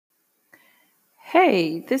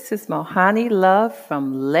Hey, this is Mohani Love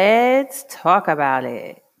from Let's Talk About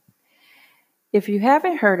It. If you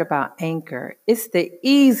haven't heard about Anchor, it's the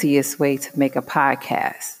easiest way to make a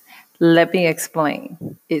podcast. Let me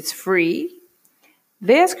explain. It's free.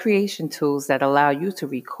 There's creation tools that allow you to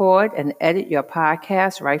record and edit your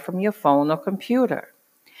podcast right from your phone or computer.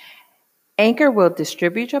 Anchor will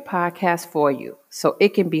distribute your podcast for you so it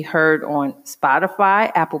can be heard on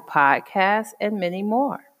Spotify, Apple Podcasts, and many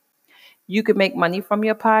more. You can make money from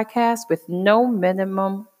your podcast with no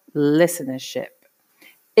minimum listenership.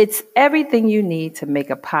 It's everything you need to make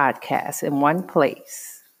a podcast in one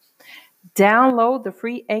place. Download the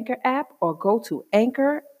free Anchor app or go to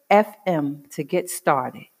Anchor FM to get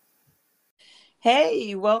started.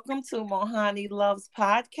 Hey, welcome to Mohani Loves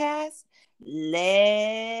Podcast.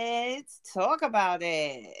 Let's talk about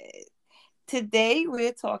it. Today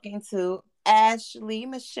we're talking to Ashley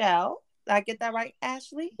Michelle. Did I get that right,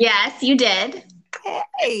 Ashley? Yes, you did.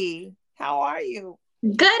 Hey, how are you?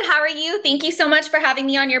 Good. How are you? Thank you so much for having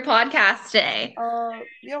me on your podcast today.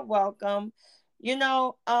 You're welcome.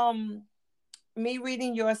 Me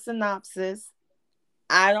reading your synopsis,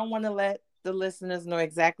 I don't want to let the listeners know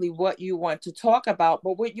exactly what you want to talk about,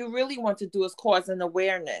 but what you really want to do is cause an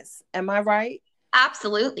awareness. Am I right?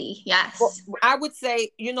 Absolutely. Yes. Well, I would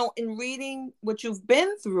say, in reading what you've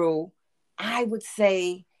been through, I would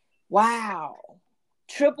say, wow,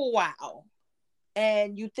 triple wow.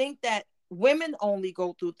 And you think that women only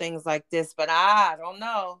go through things like this, but I don't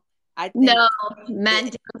know. I think no, men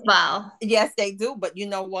do as well. Yes, they do. But you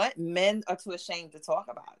know what? Men are too ashamed to talk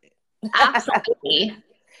about it. Absolutely.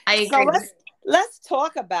 I agree. So let's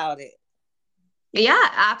talk about it. Yeah,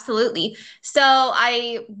 absolutely. So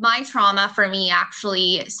my trauma for me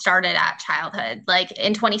actually started at childhood. Like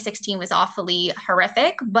in 2016 was awfully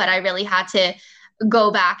horrific, but I really had to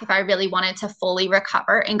go back if I really wanted to fully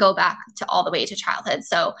recover and go back to all the way to childhood.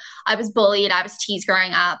 So I was bullied. I was teased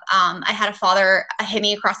growing up. I had a father hit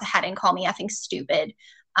me across the head and call me effing stupid.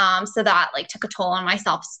 So that took a toll on my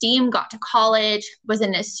self-esteem, got to college, was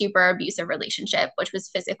in a super abusive relationship, which was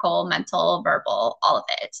physical, mental, verbal, all of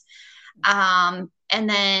it. And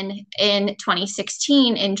then in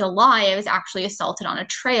 2016, in July, I was actually assaulted on a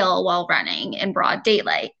trail while running in broad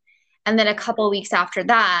daylight. And then a couple of weeks after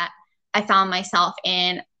that, I found myself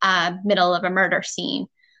in the middle of a murder scene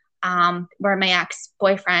where my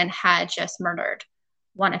ex-boyfriend had just murdered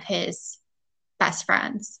one of his best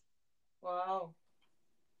friends. Wow.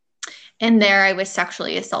 And there I was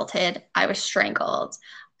sexually assaulted. I was strangled.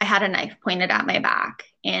 I had a knife pointed at my back,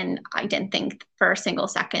 and I didn't think for a single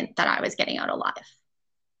second that I was getting out alive.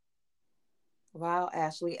 Wow,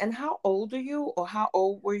 Ashley. And how old are you, or how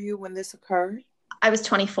old were you when this occurred? I was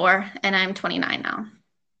 24 and I'm 29 now.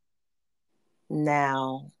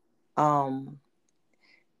 Now, to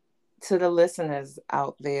the listeners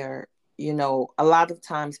out there, a lot of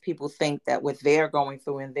times people think that what they're going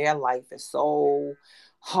through in their life is so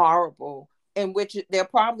horrible, in which there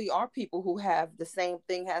probably are people who have the same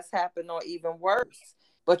thing has happened or even worse.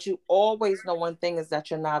 But you always know one thing is that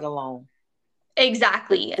you're not alone.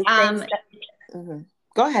 Exactly. Go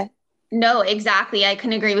ahead. No, exactly. I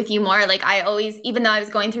couldn't agree with you more. I always, even though I was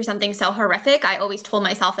going through something so horrific, I always told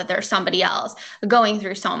myself that there's somebody else going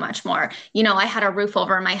through so much more. I had a roof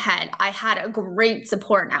over my head. I had a great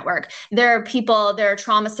support network. There are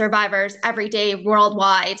trauma survivors every day,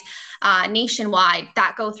 worldwide, nationwide,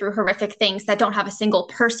 that go through horrific things that don't have a single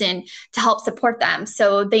person to help support them.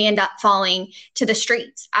 So they end up falling to the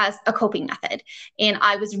streets as a coping method. And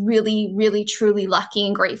I was really, really, truly lucky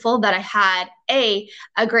and grateful that I had a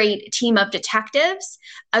great team of detectives,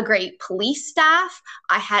 a great police staff.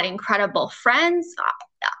 I had incredible friends.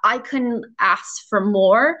 I couldn't ask for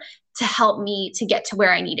more to help me to get to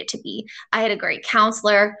where I needed to be. I had a great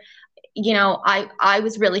counselor. I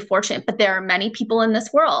was really fortunate, but there are many people in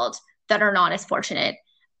this world that are not as fortunate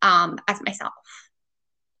as myself.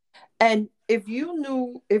 And if you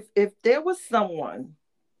knew, if there was someone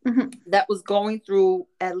that was going through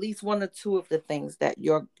at least one or two of the things that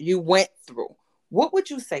you went through, what would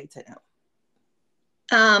you say to them?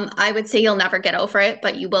 I would say you'll never get over it,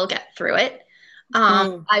 but you will get through it.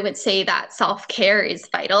 I would say that self-care is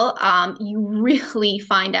vital. You really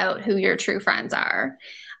find out who your true friends are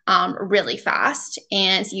really fast.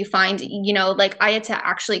 And you find, I had to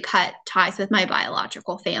actually cut ties with my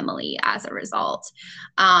biological family as a result.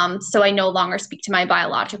 So I no longer speak to my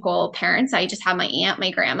biological parents. I just have my aunt,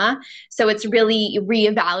 my grandma. So it's really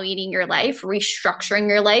reevaluating your life, restructuring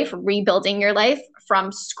your life, rebuilding your life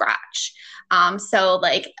from scratch.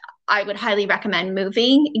 I would highly recommend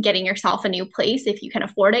moving, getting yourself a new place if you can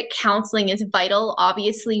afford it. Counseling is vital,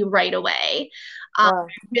 obviously, right away. Um, Right.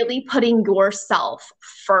 really putting yourself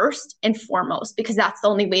first and foremost, because that's the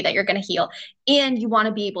only way that you're going to heal. And you want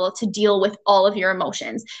to be able to deal with all of your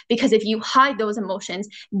emotions, because if you hide those emotions,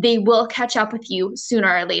 they will catch up with you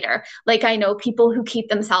sooner or later. Like, I know people who keep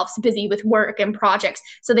themselves busy with work and projects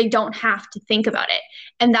so they don't have to think about it.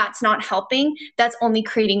 And that's not helping. That's only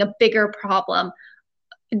creating a bigger problem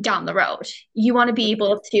down the road. You want to be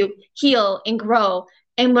able to heal and grow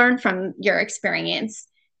and learn from your experience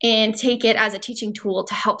and take it as a teaching tool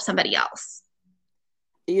to help somebody else.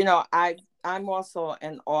 I'm also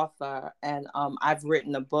an author, and I've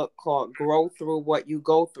written a book called Grow Through What You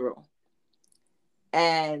Go Through.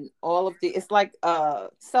 And all of it's like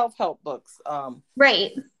self-help books.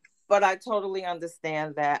 Right. But I totally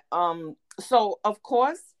understand that. So of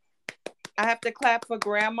course I have to clap for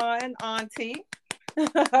grandma and auntie.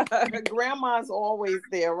 Grandma's always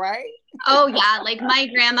there, right? Oh yeah, like my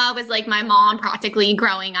grandma was like my mom practically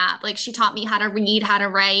growing up. Like she taught me how to read, how to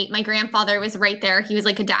write. My grandfather was right there. He was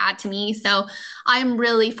like a dad to me. So I'm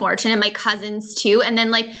really fortunate. My cousins too. And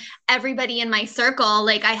then like everybody in my circle,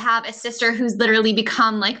 like I have a sister who's literally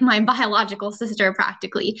become like my biological sister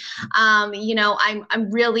practically. I'm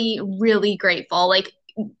really, really grateful. Like,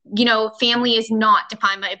 family is not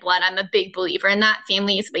defined by blood. I'm a big believer in that.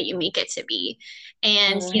 Family is what you make it to be.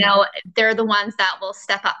 And, they're the ones that will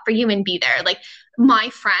step up for you and be there. Like my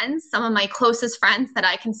friends, some of my closest friends that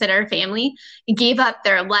I consider family, gave up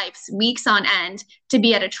their lives weeks on end to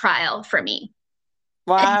be at a trial for me.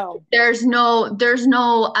 Wow. There's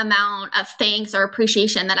no amount of thanks or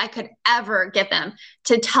appreciation that I could ever give them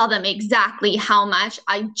to tell them exactly how much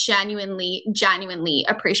I genuinely, genuinely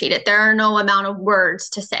appreciate it. There are no amount of words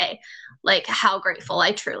to say like how grateful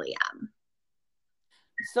I truly am.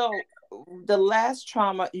 So the last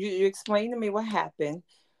trauma, you explained to me what happened.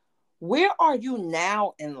 Where are you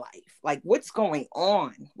now in life? Like, what's going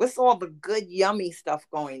on? What's all the good, yummy stuff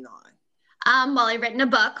going on? Well, I've written a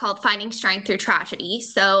book called Finding Strength Through Tragedy.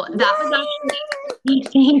 So that was Yay! actually,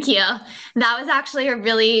 thank you. That was actually a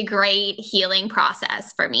really great healing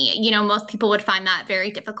process for me. Most people would find that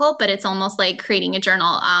very difficult, but it's almost like creating a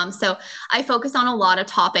journal. So I focus on a lot of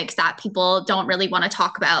topics that people don't really want to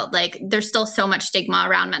talk about. Like there's still so much stigma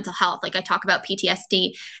around mental health. Like I talk about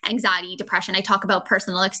PTSD, anxiety, depression. I talk about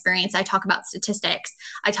personal experience. I talk about statistics.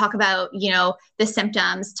 I talk about, the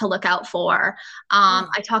symptoms to look out for.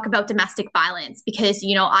 I talk about domestic violence because,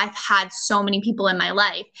 I've had so many people in my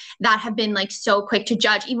life that have been like so quick to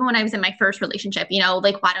judge, even when I was in my first relationship,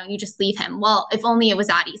 like, why don't you just leave him? Well, if only it was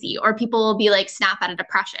that easy. Or people will be like, snap out of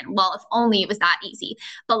depression. Well, if only it was that easy.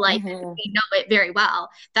 But like, we know it very well.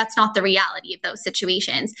 That's not the reality of those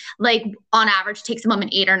situations. Like, on average, it takes a woman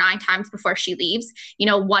 8 or 9 times before she leaves.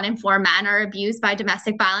 1 in 4 men are abused by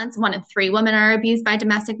domestic violence. 1 in 3 women are abused by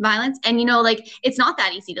domestic violence. And, like, it's not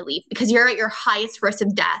that easy to leave because you're at your highest risk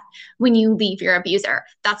of death when you leave your abuser.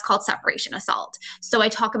 That's called separation assault. So I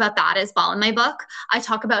talk about that as well in my book. I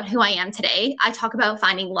talk about who I am today. I talk about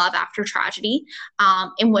finding love after tragedy,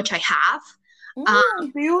 in which I have.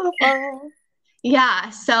 Beautiful. Yeah,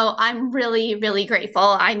 so I'm really, really grateful.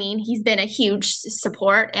 I mean, he's been a huge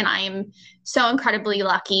support, and I am so incredibly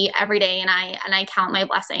lucky every day, and I count my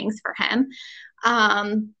blessings for him.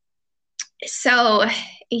 Um, so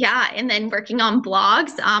yeah, and then working on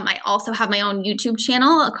blogs. I also have my own YouTube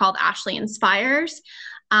channel called Ashley Inspires.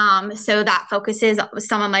 So that focuses,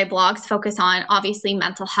 some of my blogs focus on obviously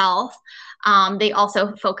mental health. They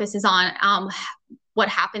also focuses on what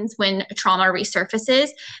happens when trauma resurfaces.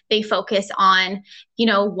 They focus on,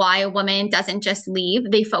 why a woman doesn't just leave.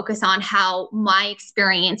 They focus on how my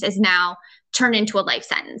experience is now turned into a life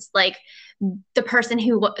sentence. Like the person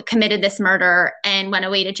who committed this murder and went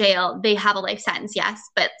away to jail, they have a life sentence, yes,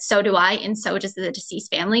 but so do I, and so does the deceased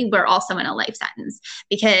family. We're also in a life sentence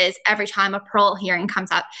because every time a parole hearing comes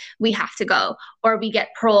up, we have to go, or we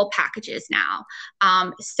get parole packages now.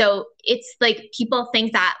 So it's like people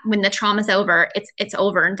think that when the trauma's over, it's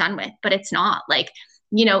over and done with, but it's not. Like,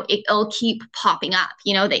 it'll keep popping up.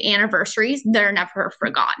 The anniversaries, they're never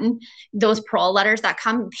forgotten. Those parole letters that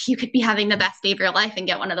come, you could be having the best day of your life and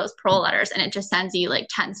get one of those parole letters, and it just sends you like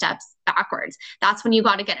 10 steps backwards. That's when you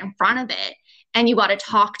got to get in front of it, and you got to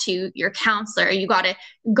talk to your counselor. You got to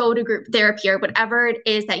go to group therapy or whatever it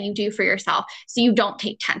is that you do for yourself, so you don't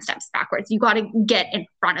take 10 steps backwards. You got to get in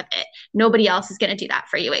front of it. Nobody else is going to do that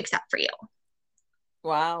for you except for you.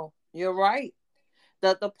 Wow, you're right.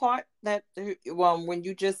 The part that when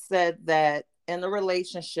you just said that in a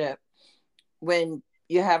relationship, when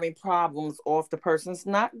you're having problems, or if the person's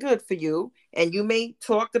not good for you, and you may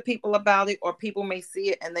talk to people about it, or people may see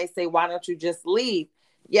it and they say, why don't you just leave?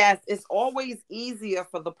 Yes, it's always easier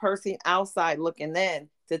for the person outside looking in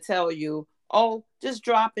to tell you, oh, just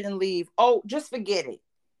drop it and leave. Oh, just forget it.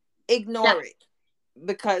 Yeah, Ignore it,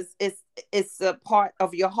 because it's a part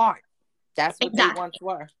of your heart. That's what they exactly. once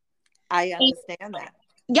were. I understand that.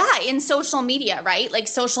 Yeah, in social media, right? Like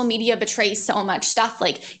social media betrays so much stuff.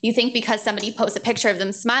 Like you think because somebody posts a picture of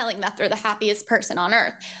them smiling that they're the happiest person on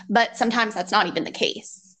earth, but sometimes that's not even the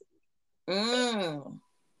case. Mm.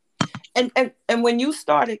 And when you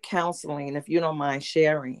started counseling, if you don't mind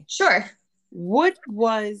sharing, Sure. what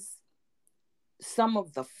was some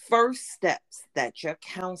of the first steps that your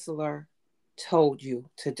counselor told you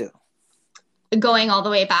to do? Going all the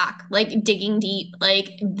way back, like digging deep. Like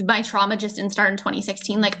my trauma just didn't start in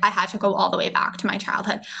 2016. Like I had to go all the way back to my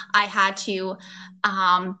childhood. I had to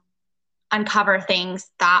um, uncover things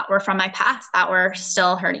that were from my past that were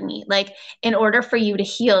still hurting me. Like, in order for you to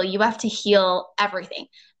heal, you have to heal everything,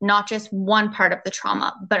 not just one part of the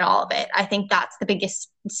trauma, but all of it. I think that's the biggest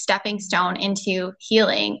stepping stone into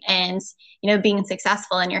healing. And, being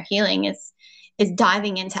successful in your healing is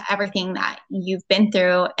diving into everything that you've been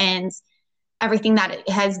through and everything that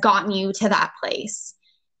has gotten you to that place,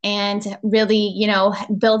 and really,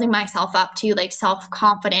 building myself up to like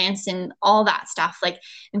self-confidence and all that stuff. Like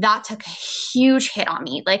that took a huge hit on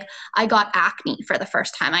me. Like I got acne for the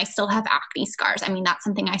first time. I still have acne scars. I mean, that's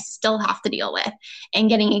something I still have to deal with. And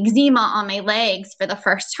getting eczema on my legs for the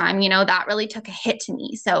first time, that really took a hit to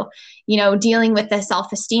me. So, dealing with the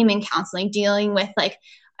self-esteem in counseling, dealing with like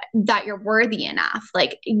that you're worthy enough,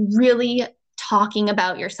 like really talking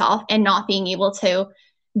about yourself and not being able to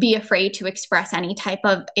be afraid to express any type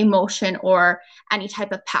of emotion or any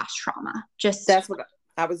type of past trauma. Just That's what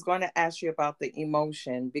I was going to ask you about, the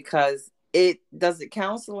emotion, because it does it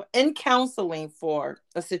counsel in counseling for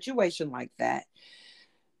a situation like that.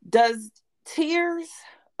 Does tears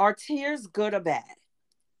are tears good or bad?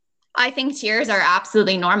 I think tears are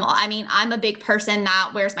absolutely normal. I mean, I'm a big person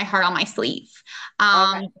that wears my heart on my sleeve,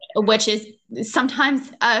 Okay. which is sometimes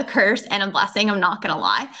a curse and a blessing. I'm not going to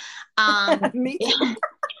lie. Me too.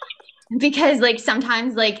 Because like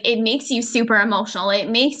sometimes like it makes you super emotional. It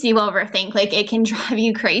makes you overthink. Like it can drive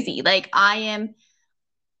you crazy. Like I'm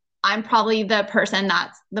probably the person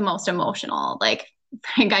that's the most emotional. Like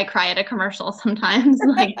Frank, I cry at a commercial sometimes.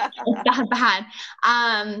 Like it's that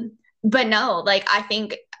bad. But no, like I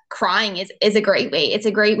think crying is a great way. It's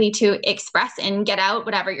a great way to express and get out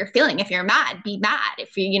whatever you're feeling. If you're mad, be mad.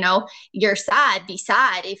 If you're sad, be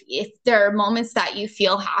sad. If there are moments that you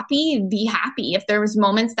feel happy, be happy. If there was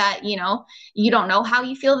moments that you don't know how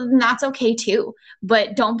you feel, then that's okay too.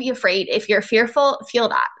 But don't be afraid. If you're fearful, feel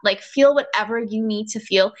that. Like feel whatever you need to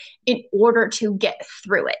feel in order to get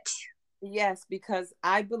through it. Yes, because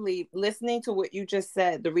I believe, listening to what you just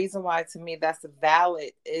said, the reason why to me that's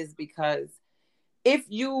valid is because if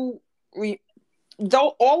you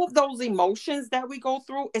though all of those emotions that we go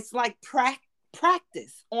through, it's like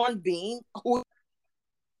practice on being who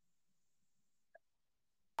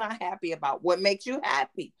you're not happy about, what makes you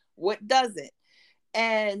happy, what doesn't.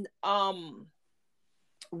 And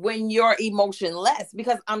when you're emotionless,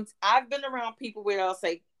 because I've been around people where they'll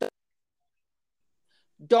say,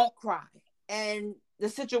 don't cry, and the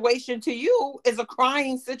situation to you is a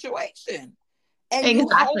crying situation, and you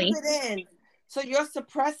hold Exactly. it in, so you're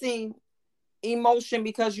suppressing emotion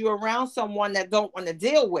because you're around someone that don't want to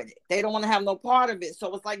deal with it. They don't want to have no part of it.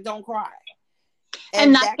 So it's like, don't cry. And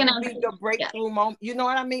And that's that gonna could be your yeah. breakthrough moment. You know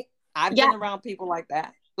what I mean? I've Yeah. been around people like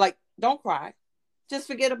that. Like, don't cry. Just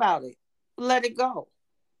forget about it. Let it go.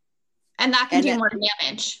 And that can And do it, more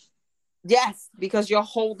damage. yes, because you're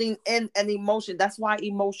holding in an emotion. That's why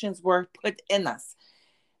emotions were put in us.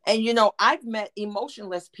 And I've met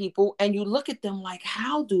emotionless people, and you look at them like,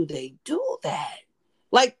 how do they do that?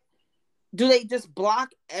 Like, do they just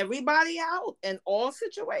block everybody out in all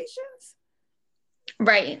situations?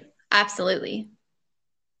 Right. Absolutely.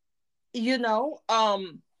 You know,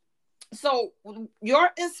 so your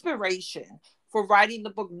inspiration for writing the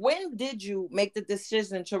book, when did you make the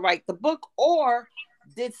decision to write the book, or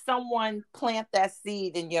did someone plant that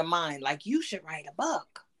seed in your mind like you should write a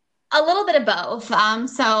book? A little bit of both.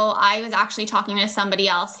 So I was actually talking to somebody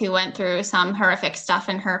else who went through some horrific stuff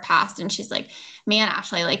in her past, and she's like, "Man,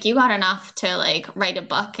 Ashley, like you got enough to like write a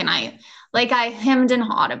book." And I hemmed and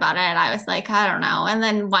hawed about it. I was like, I don't know. And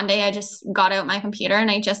then one day I just got out my computer and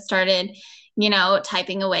I just started,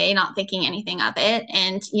 typing away, not thinking anything of it.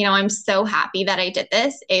 And, I'm so happy that I did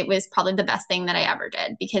this. It was probably the best thing that I ever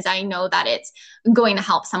did, because I know that it's going to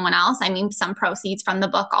help someone else. I mean, some proceeds from the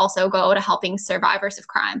book also go to helping survivors of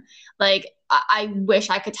crime. Like, I wish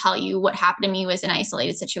I could tell you what happened to me was an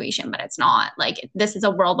isolated situation, but it's not. Like, this is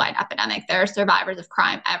a worldwide epidemic. There are survivors of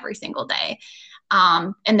crime every single day.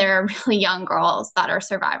 And there are really young girls that are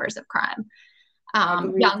survivors of crime,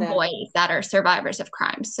 young boys that are survivors of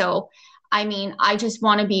crime. So, I mean, I just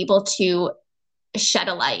want to be able to shed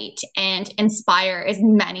a light and inspire as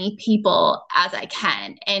many people as I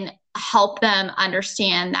can and help them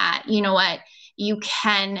understand that, you know what, you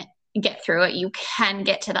can get through it. You can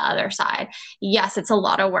get to the other side. Yes, it's a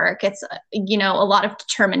lot of work. It's, a lot of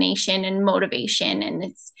determination and motivation.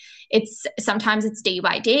 And it's sometimes it's day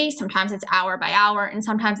by day, sometimes it's hour by hour, and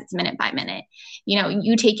sometimes it's minute by minute.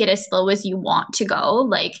 You take it as slow as you want to go.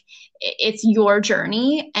 Like, it's your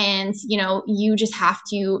journey, and, you just have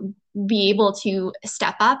to be able to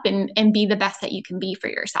step up and be the best that you can be for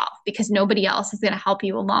yourself, because nobody else is going to help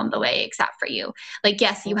you along the way except for you. Like,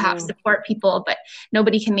 yes, you have support people, but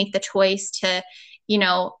nobody can make the choice to,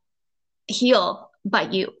 heal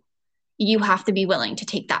but you have to be willing to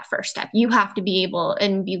take that first step. You have to be able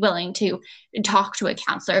and be willing to talk to a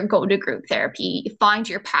counselor, go to group therapy, find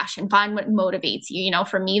your passion, find what motivates you.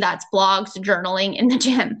 For me, that's blogs, journaling, in the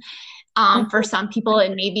gym. For some people,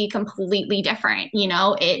 it may be completely different.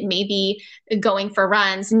 It may be going for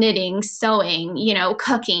runs, knitting, sewing,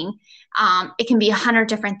 cooking. It can be 100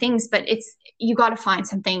 different things, but you got to find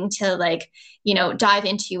something to dive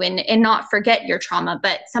into and not forget your trauma,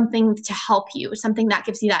 but something to help you, something that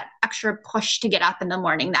gives you that extra push to get up in the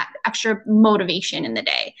morning, that extra motivation in the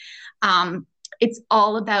day. It's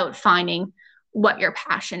all about finding what you're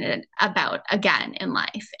passionate about again in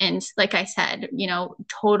life. And like I said,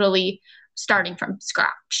 totally starting from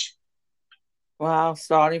scratch. Wow.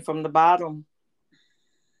 Starting from the bottom.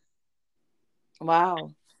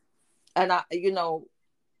 Wow. And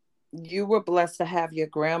you were blessed to have your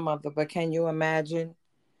grandmother, but can you imagine,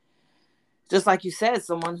 just like you said,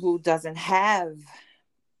 someone who doesn't have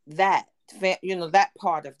that, that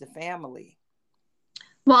part of the family?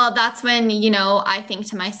 Well, that's when, I think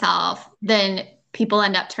to myself, then people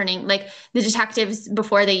end up turning, like, the detectives,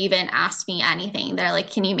 before they even asked me anything, they're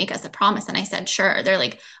like, can you make us a promise? And I said, sure. They're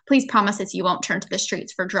like, please promise us you won't turn to the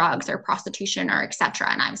streets for drugs or prostitution or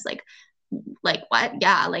etc. And I was like, what?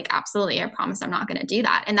 Yeah, like, absolutely. I promise I'm not going to do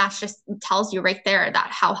that. And that's just tells you right there that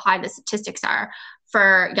how high the statistics are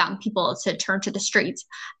for young people to turn to the streets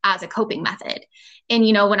as a coping method. And,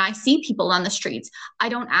 when I see people on the streets, I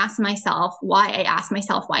don't ask myself why. I ask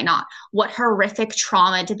myself, why not? What horrific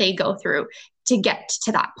trauma did they go through to get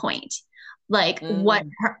to that point? Like,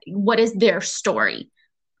 what is their story?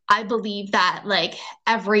 I believe that, like,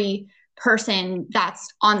 every person that's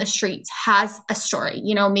on the streets has a story.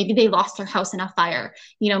 Maybe they lost their house in a fire.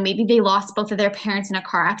 Maybe they lost both of their parents in a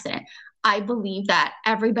car accident. I believe that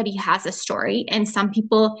everybody has a story, and some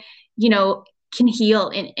people, can heal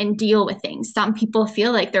and deal with things. Some people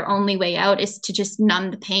feel like their only way out is to just numb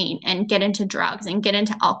the pain and get into drugs and get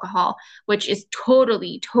into alcohol, which is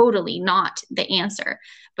totally, totally not the answer.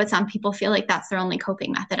 But some people feel like that's their only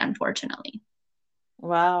coping method, unfortunately.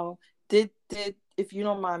 Wow. Did if you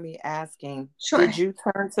don't mind me asking, sure, did you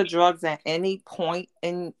turn to drugs at any point?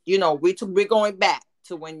 And we're going back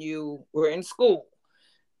to when you were in school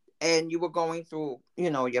and you were going through,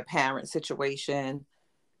 your parents' situation.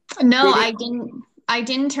 No, I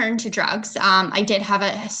didn't turn to drugs. I did have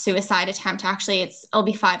a suicide attempt. Actually, it'll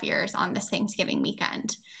be 5 years on this Thanksgiving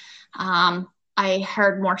weekend. I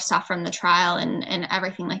heard more stuff from the trial and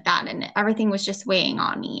everything like that, and everything was just weighing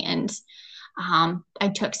on me. And I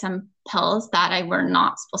took some pills that I were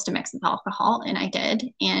not supposed to mix with alcohol, and I did,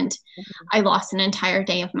 and I lost an entire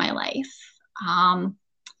day of my life.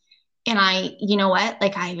 And you know what?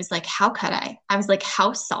 Like, I was like, how could I? I was like,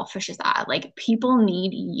 how selfish is that? Like, people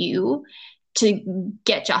need you to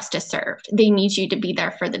get justice served. They need you to be there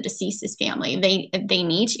for the deceased's family. They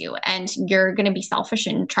need you, and you're going to be selfish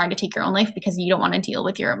and try to take your own life because you don't want to deal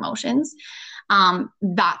with your emotions.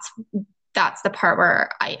 That's the part where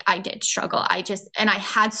I did struggle. And I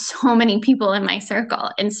had so many people in my circle,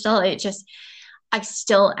 and I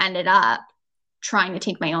still ended up trying to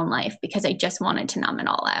take my own life because I just wanted to numb it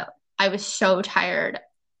all out. I was so tired.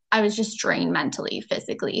 I was just drained mentally,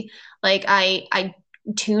 physically. Like, I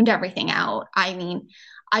tuned everything out. I mean,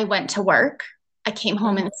 I went to work. I came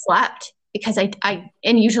home and slept because and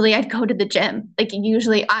usually I'd go to the gym. Like,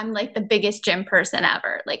 usually I'm like the biggest gym person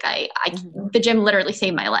ever. Like, the gym literally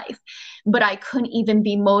saved my life, but I couldn't even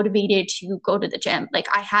be motivated to go to the gym. Like,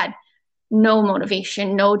 I had no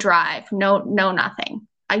motivation, no drive, no nothing.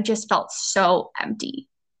 I just felt so empty.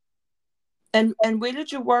 And where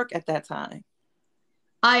did you work at that time?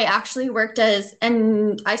 I actually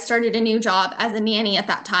and I started a new job as a nanny at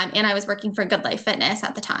that time, and I was working for Good Life Fitness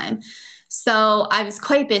at the time. So I was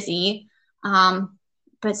quite busy.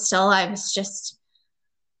 But still, I was just,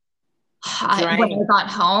 when I Drained. got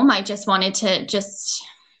home, I just wanted to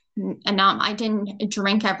and I didn't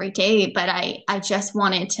drink every day, but I just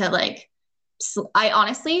wanted to like,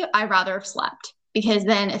 I rather have slept, because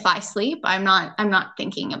then if I sleep, I'm not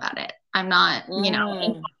thinking about it. I'm not,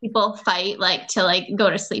 Mm. people fight like to like go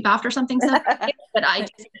to sleep after something so serious, but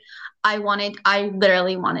I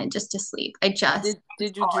literally wanted just to sleep.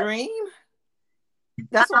 Did you dream?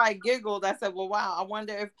 That's why I giggled. I said, well, wow, I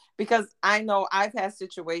wonder if, because I know I've had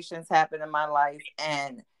situations happen in my life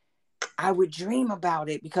and I would dream about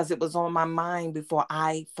it because it was on my mind before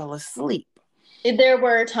I fell asleep. There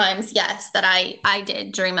were times, yes, that I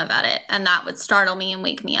did dream about it, and that would startle me and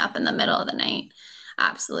wake me up in the middle of the night.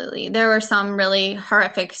 Absolutely. There were some really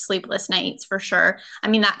horrific sleepless nights for sure. I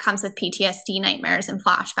mean, that comes with PTSD, nightmares, and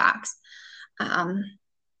flashbacks. Um,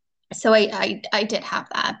 so I did have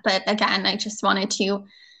that. But again, I just wanted to,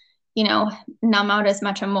 numb out as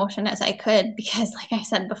much emotion as I could, because like I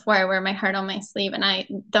said before, I wear my heart on my sleeve, and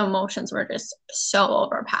the emotions were just so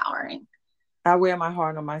overpowering. I wear my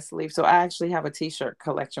heart on my sleeve. So I actually have a t-shirt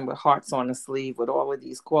collection with hearts on the sleeve with all of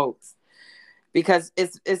these quotes, because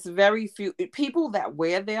it's very few people that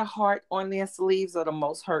wear their heart on their sleeves are the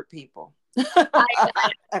most hurt people. I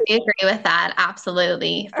agree with that.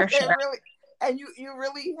 Absolutely, for sure. Really, and you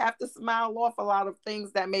really have to smile off a lot of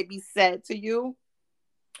things that may be said to you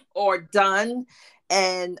or done.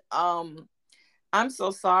 And I'm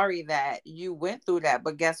so sorry that you went through that,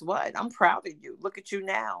 but guess what? I'm proud of you. Look at you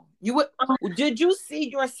now. Did you see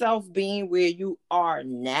yourself being where you are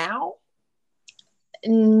now?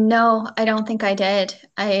 No, I don't think I did.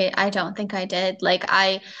 I don't think I did. Like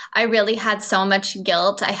I really had so much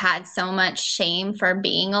guilt. I had so much shame for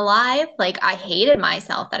being alive. Like I hated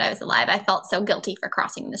myself that I was alive. I felt so guilty for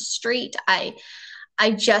crossing the street. I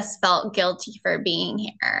just felt guilty for being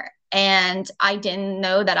here. And I didn't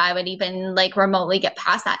know that I would even like remotely get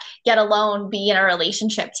past that, yet alone be in a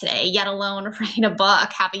relationship today, yet alone write a book,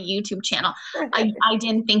 have a YouTube channel. I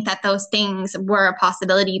didn't think that those things were a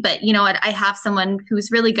possibility. But you know what? I have someone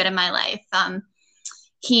who's really good in my life.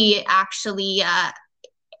 He actually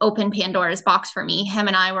opened Pandora's box for me. Him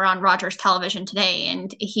and I were on Rogers Television today,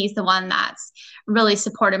 and he's the one that's really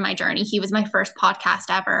supported my journey. He was my first podcast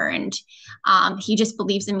ever, and he just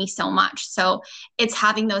believes in me so much. So it's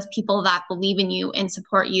having those people that believe in you and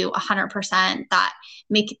support you 100% that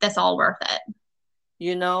make this all worth it.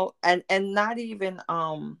 And not even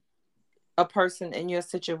a person in your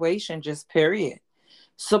situation, just period.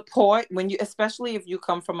 Support, especially if you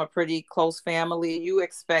come from a pretty close family, you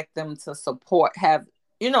expect them to support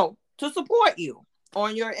you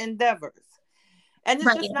on your endeavors. And it's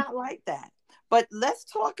Right. just not like that. But let's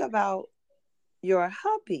talk about your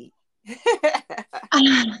hubby.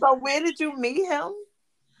 So where did you meet him?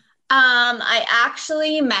 I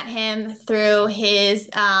actually met him through his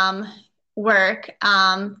work.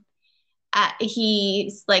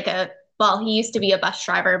 He's like he used to be a bus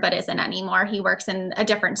driver, but isn't anymore. He works in a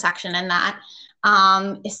different section in that.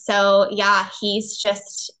 So yeah, he's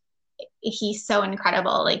so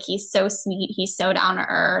incredible. Like he's so sweet. He's so down to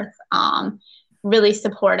earth. Really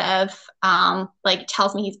supportive. Like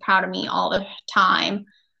tells me he's proud of me all the time.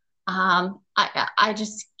 I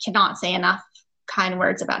just cannot say enough kind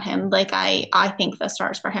words about him. Like I thank the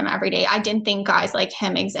stars for him every day. I didn't think guys like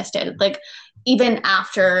him existed. Like even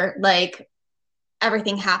after like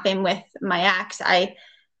everything happened with my ex, I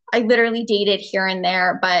literally dated here and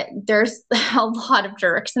there, but there's a lot of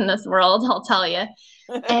jerks in this world, I'll tell you.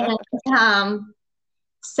 And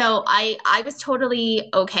so I was totally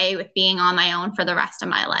okay with being on my own for the rest of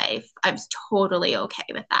my life. I was totally okay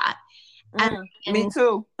with that. Me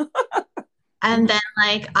too. And then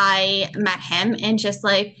like I met him, and just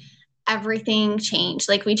like everything changed.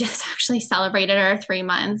 Like we just actually celebrated our 3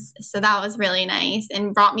 months. So that was really nice,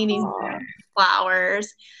 and brought me these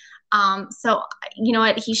flowers. So you know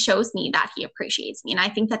what? He shows me that he appreciates me. And I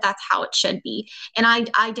think that that's how it should be. And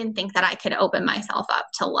I didn't think that I could open myself up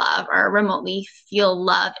to love or remotely feel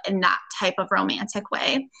love in that type of romantic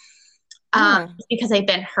way. Because I've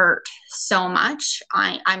been hurt so much.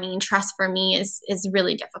 I mean, trust for me is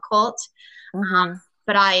really difficult.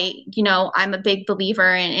 But I'm a big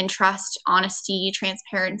believer in trust, honesty,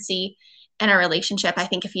 transparency in a relationship. I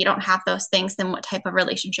think if you don't have those things, then what type of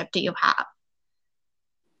relationship do you have?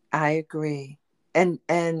 I agree. And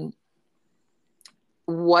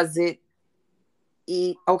was it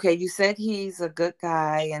Okay, you said he's a good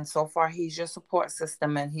guy, and so far he's your support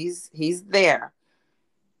system, and he's there.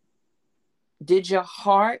 Did your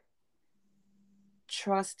heart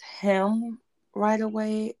trust him right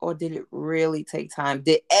away, or did it really take time?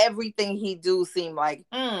 Did everything he do seem like,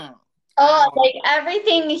 I Oh, don't like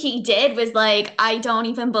everything he did was like, I don't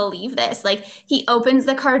even believe this. Like, he opens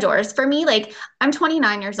the car doors for me. Like, I'm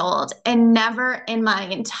 29 years old, and never in my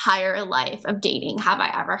entire life of dating have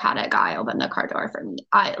I ever had a guy open the car door for me.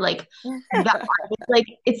 I like that. know. Like,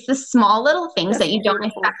 it's the small little things That's that you don't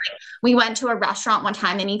beautiful. expect. Like, we went to a restaurant one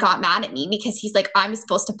time and he got mad at me because he's like, I'm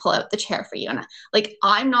supposed to pull out the chair for you. And like,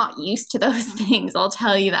 I'm not used to those things. I'll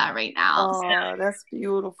tell you that right now. Oh, that's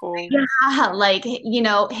beautiful. Yeah, like,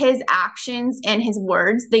 his actions and his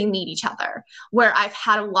words, they meet each other. Where I've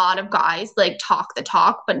had a lot of guys like talk the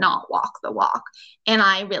talk, but not walk the walk. And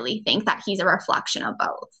I really think that he's a reflection of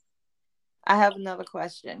both. I have another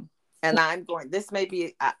question, and this may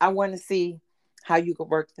be, I want to see how you could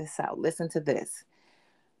work this out. Listen to this.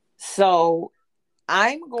 So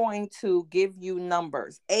I'm going to give you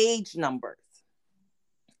numbers, age numbers,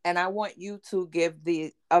 and I want you to give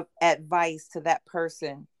the advice to that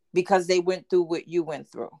person because they went through what you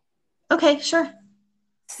went through. Okay, sure.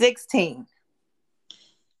 16.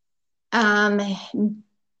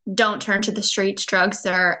 Don't turn to the streets, drugs,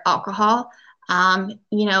 or alcohol.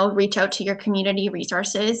 Reach out to your community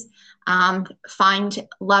resources. Find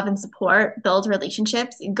love and support, build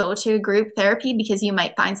relationships, go to group therapy because you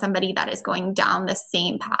might find somebody that is going down the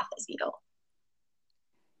same path as you.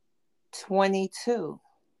 22.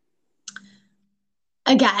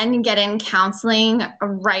 Again, get in counseling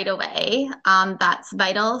right away. That's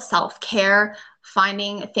vital. Self-care,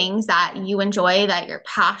 finding things that you enjoy, that you're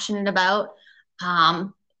passionate about,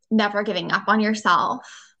 never giving up on yourself.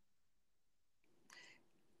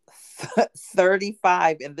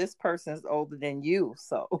 35, and this person's older than you,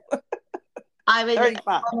 so I would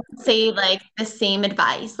 35. say like the same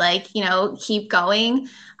advice, like, keep going,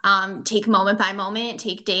 take moment by moment,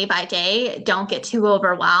 take day by day. Don't get too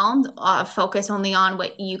overwhelmed. Focus only on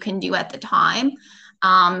what you can do at the time.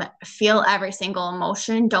 Feel every single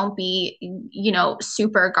emotion. Don't be,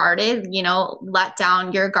 super guarded, let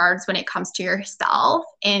down your guards when it comes to yourself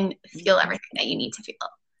and feel everything that you need to feel.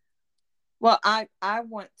 Well, I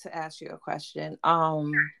want to ask you a question.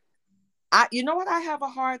 You know what I have a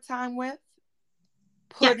hard time with?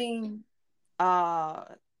 Putting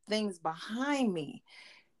things behind me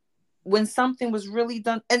when something was really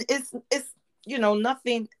done, and it's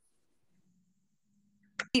nothing.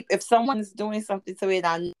 If someone's doing something to it,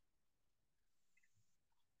 I know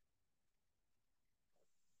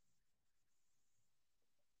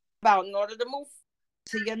about in order to move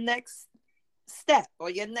to your next step or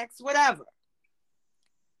your next whatever.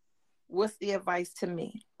 What's the advice to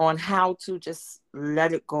me on how to just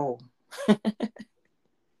let it go?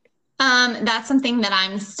 That's something that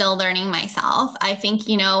I'm still learning myself. I think,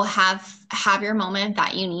 have your moment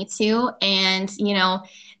that you need to, and,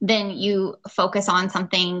 then you focus on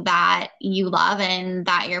something that you love and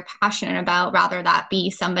that you're passionate about, rather that be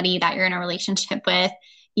somebody that you're in a relationship with.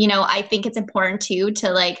 I think it's important too, to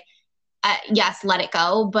like, yes, let it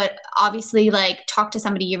go, but obviously like talk to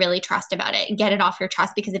somebody you really trust about it, get it off your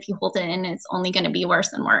chest, because if you hold it in, it's only going to be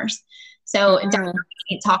worse and worse. So definitely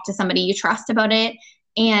talk to somebody you trust about it.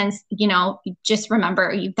 And, just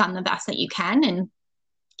remember you've done the best that you can, and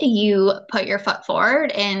you put your foot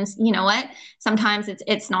forward, and you know what, sometimes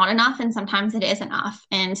it's not enough, and sometimes it is enough.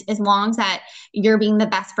 And as long as that you're being the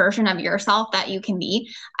best version of yourself that you can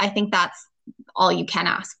be, I think that's all you can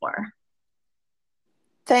ask for.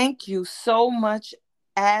 Thank you so much,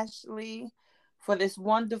 Ashley, for this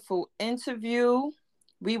wonderful interview.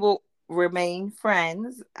 We will remain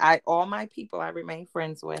friends. All my people I remain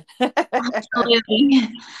friends with. Absolutely.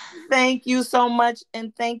 Thank you so much,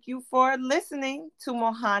 and thank you for listening to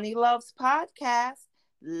Mohani Loves Podcast.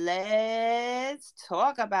 Let's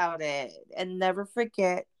talk about it. And never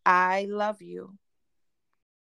forget, I love you.